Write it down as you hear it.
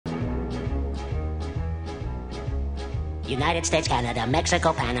United States, Canada,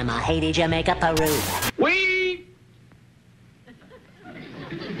 Mexico, Panama, Haiti, Jamaica, Peru. We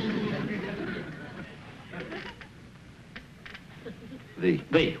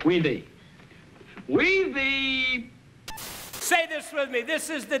thee. Say this with me. This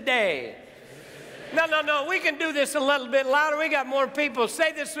is the day. No. We can do this a little bit louder. We got more people.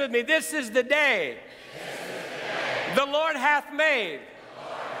 Say this with me. This is the day the Lord hath made.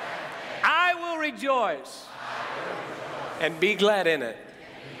 I will rejoice and be glad in it.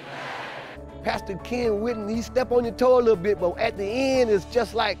 Pastor Ken Whitten, he stepped on your toe a little bit, but at the end, it's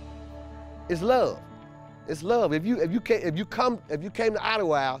just like, it's love. It's love. If you came to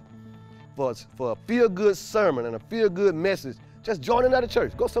Idlewild for a feel-good sermon and a feel-good message, just join another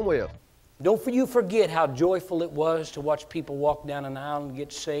church. Go somewhere else. Don't you forget how joyful it was to watch people walk down an aisle and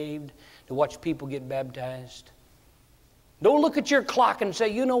get saved, to watch people get baptized. Don't look at your clock and say,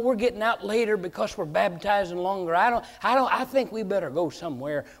 you know, we're getting out later because we're baptizing longer. I think we better go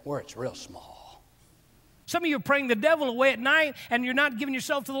somewhere where it's real small. Some of you are praying the devil away at night and you're not giving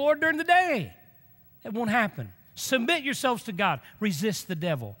yourself to the Lord during the day. It won't happen. Submit yourselves to God. Resist the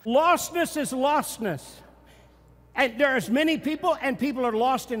devil. Lostness is lostness. And there's many people, and people are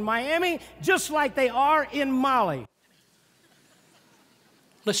lost in Miami just like they are in Mali.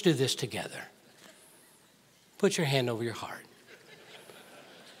 Let's do this together. Put your hand over your heart.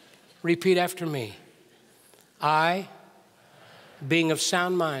 Repeat after me. I, being of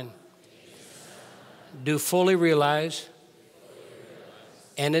sound mind, do fully realize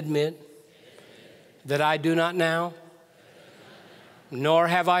and admit that I do not now, nor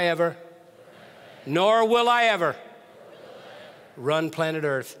have I ever, nor will I ever run planet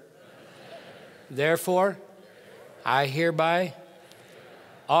Earth. Therefore, I hereby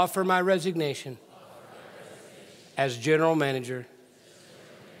offer my resignation as general manager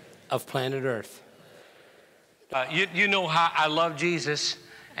of planet Earth. You know how I love Jesus,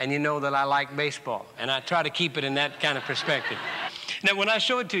 and you know that I like baseball, and I try to keep it in that kind of perspective. Now, when I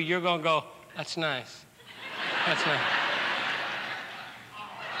show it to you, you're going to go, that's nice. That's nice.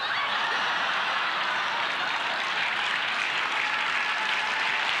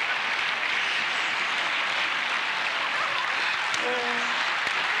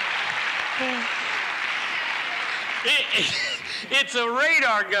 It's a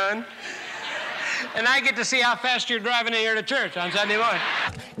radar gun, and I get to see how fast you're driving in here to church on Sunday morning.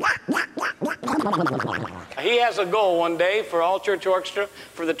 He has a goal one day for all church orchestra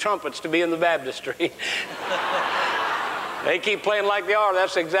for the trumpets to be in the baptistry. They keep playing like they are.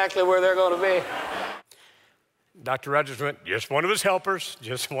 That's exactly where they're going to be. Dr. Rogers went, just one of his helpers,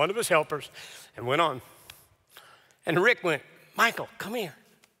 and went on. And Rick went, Michael, come here.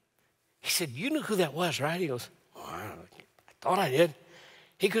 He said, you knew who that was, right? He goes, oh, I thought I did.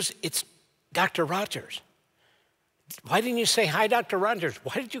 He goes, it's Dr. Rogers. Why didn't you say, hi, Dr. Rogers?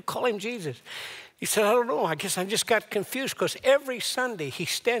 Why did you call him Jesus? He said, I don't know. I guess I just got confused because every Sunday he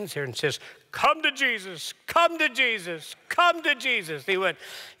stands here and says, come to Jesus, come to Jesus, come to Jesus. He went,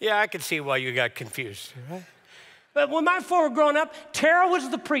 yeah, I can see why you got confused. Right? But when my four were growing up, Tara was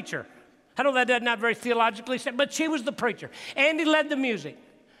the preacher. I know that's not very theologically said, but she was the preacher. Andy led the music.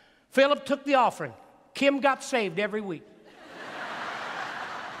 Philip took the offering. Kim got saved every week.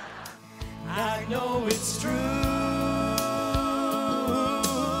 I know it's true.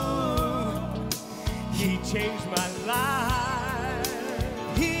 He changed my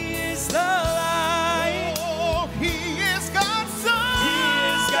life. He is the light. Oh, he is God's son. He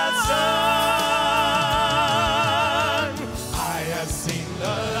is God's son. I have seen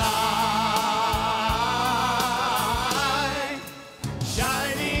the light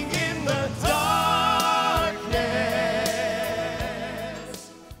shining in the darkness.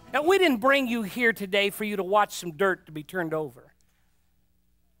 Now, we didn't bring you here today for you to watch some dirt to be turned over.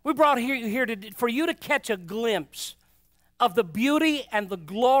 We brought you here for you to catch a glimpse of the beauty and the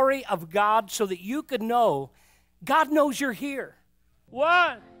glory of God so that you could know God knows you're here.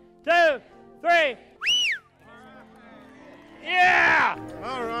 1, 2, 3. Yeah!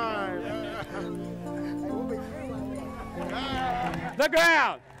 All right. The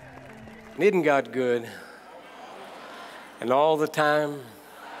ground. Isn't God good? And all the time.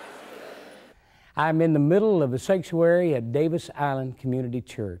 I'm in the middle of a sanctuary at Davis Island Community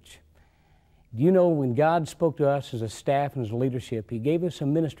Church. Do you know when God spoke to us as a staff and as leadership, He gave us a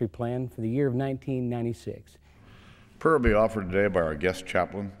ministry plan for the year of 1996. Prayer will be offered today by our guest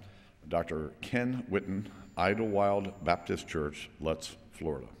chaplain, Dr. Ken Whitten, Idlewild Baptist Church, Lutz,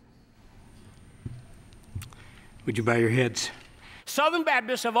 Florida. Would you bow your heads? Southern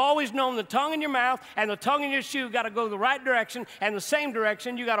Baptists have always known the tongue in your mouth and the tongue in your shoe got to go the right direction and the same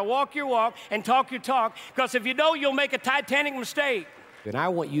direction. You got to walk your walk and talk your talk, because if you don't, you'll make a Titanic mistake. And I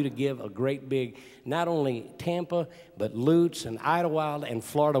want you to give a great big, not only Tampa, but Lutz and Idlewild and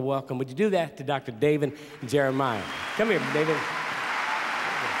Florida welcome. Would you do that to Dr. David Jeremiah? Come here, David.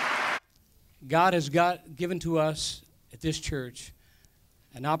 God has given to us at this church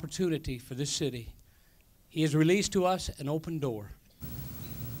an opportunity for this city. He has released to us an open door.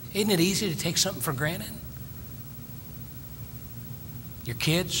 Isn't it easy to take something for granted? Your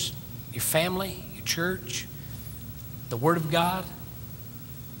kids, your family, your church, the Word of God,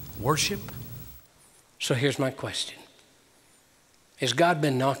 worship. So here's my question. Has God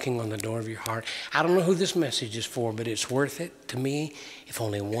been knocking on the door of your heart? I don't know who this message is for, but it's worth it to me if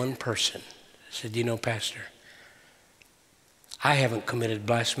only one person said, you know, Pastor, I haven't committed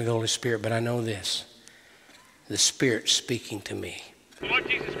blasphemy of the Holy Spirit, but I know this. The Spirit's speaking to me. The Lord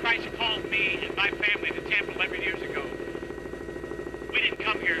Jesus Christ called me and my family to Tampa 11 years ago. We didn't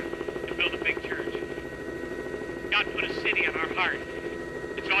come here to build a big church. God put a city on our heart.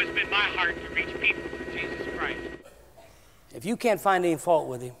 It's always been my heart to reach people for Jesus Christ. If you can't find any fault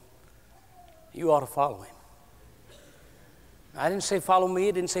with him, you ought to follow him. I didn't say follow me.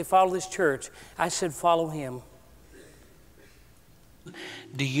 I didn't say follow this church. I said follow him.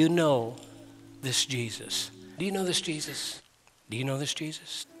 Do you know this Jesus? Do you know this Jesus? Do you know this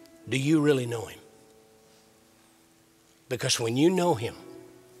Jesus? Do you really know him? Because when you know him,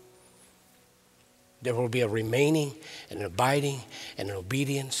 there will be a remaining and an abiding and an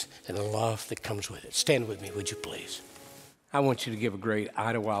obedience and a love that comes with it. Stand with me, would you please? I want you to give a great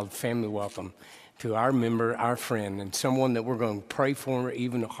Idlewild family welcome to our member, our friend, and someone that we're going to pray for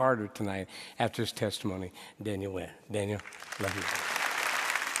even harder tonight after his testimony, Daniel Webb. Daniel, love you.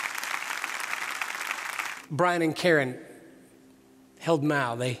 Brian and Karen held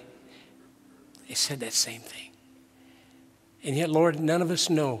mouth. They said that same thing. And yet, Lord, none of us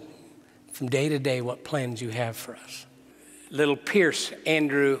know from day to day what plans you have for us. Little Pierce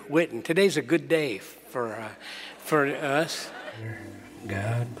Andrew Whitten. Today's a good day for us.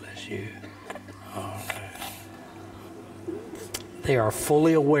 God bless you. They are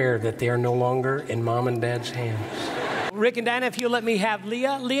fully aware that they are no longer in Mom and Dad's hands. Rick and Dinah, if you'll let me have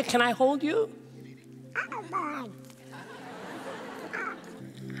Leah. Leah, can I hold you?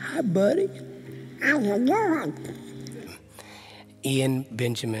 Hi, buddy. How's it going? Ian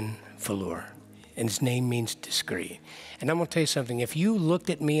Benjamin Fallour, and his name means discreet. And I'm going to tell you something. If you looked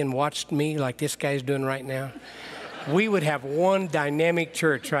at me and watched me like this guy's doing right now, we would have one dynamic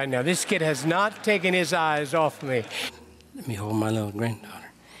church right now. This kid has not taken his eyes off me. Let me hold my little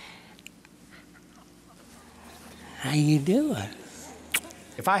granddaughter. How you doing?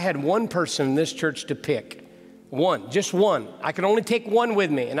 If I had one person in this church to pick, one, just one, I could only take one with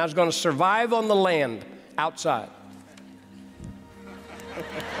me, and I was going to survive on the land outside.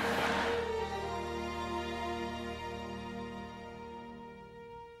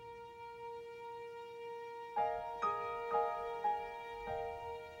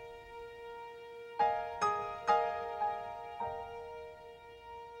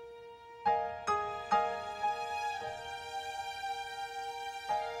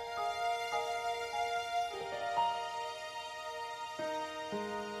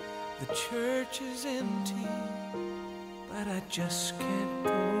 The church is empty, but I just can't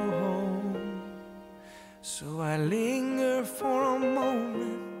go home. So I linger for a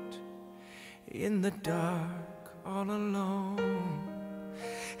moment in the dark all alone.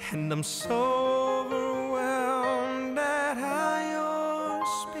 And I'm so overwhelmed at how your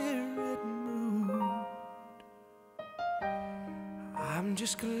spirit moved. I'm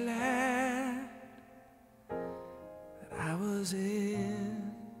just glad that I was in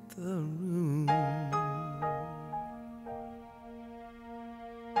the room.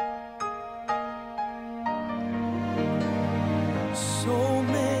 So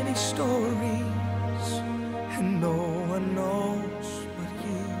many stories, and no one knows but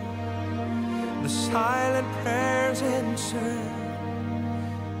you. The silent prayers answered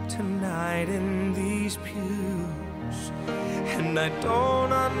tonight in these pews, and I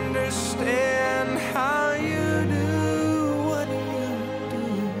don't understand how you do what you do.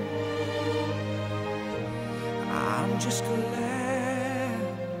 I'm just glad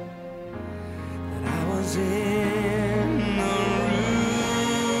that I was in the room.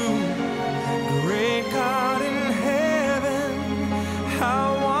 Great God in heaven, how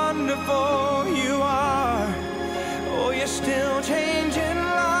wonderful you are. Oh, you're still changing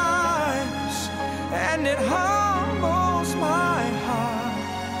lives, and it humbles my heart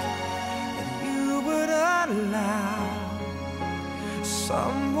that you would allow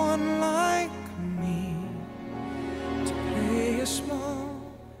someone like me to play a small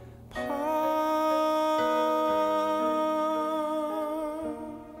part.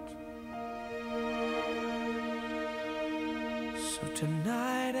 So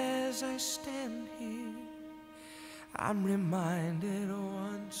tonight as I stand here, I'm reminded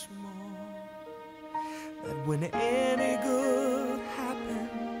once more that when any good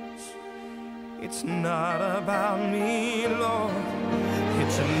happens, it's not about me, Lord.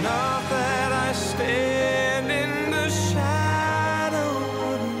 It's enough that I stand in the shadow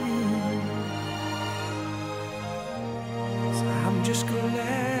of you. So I'm just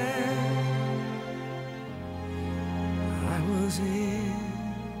glad I was in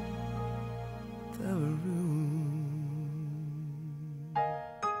the room.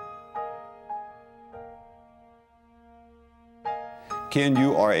 Ken,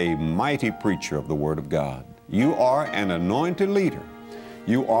 you are a mighty preacher of the Word of God. You are an anointed leader.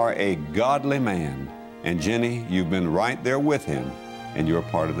 You are a godly man. And Jenny, you've been right there with him, and you're a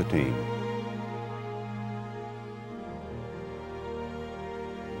part of the team.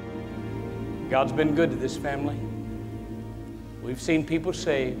 God's been good to this family. We've seen people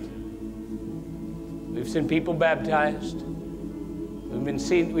saved. We've seen people baptized. We've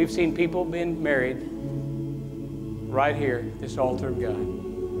seen people being married right here at this altar of God.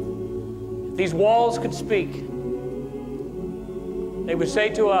 If these walls could speak, they would say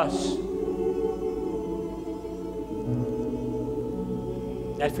to us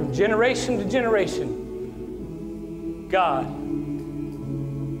that from generation to generation, God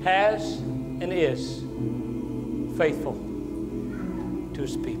has and is faithful to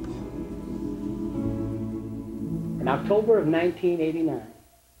his people. In October of 1989,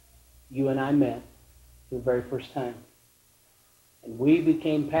 you and I met for the very first time. And we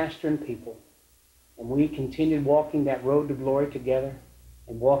became pastor and people. And we continued walking that road to glory together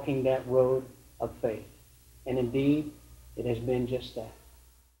and walking that road of faith. And indeed, it has been just that.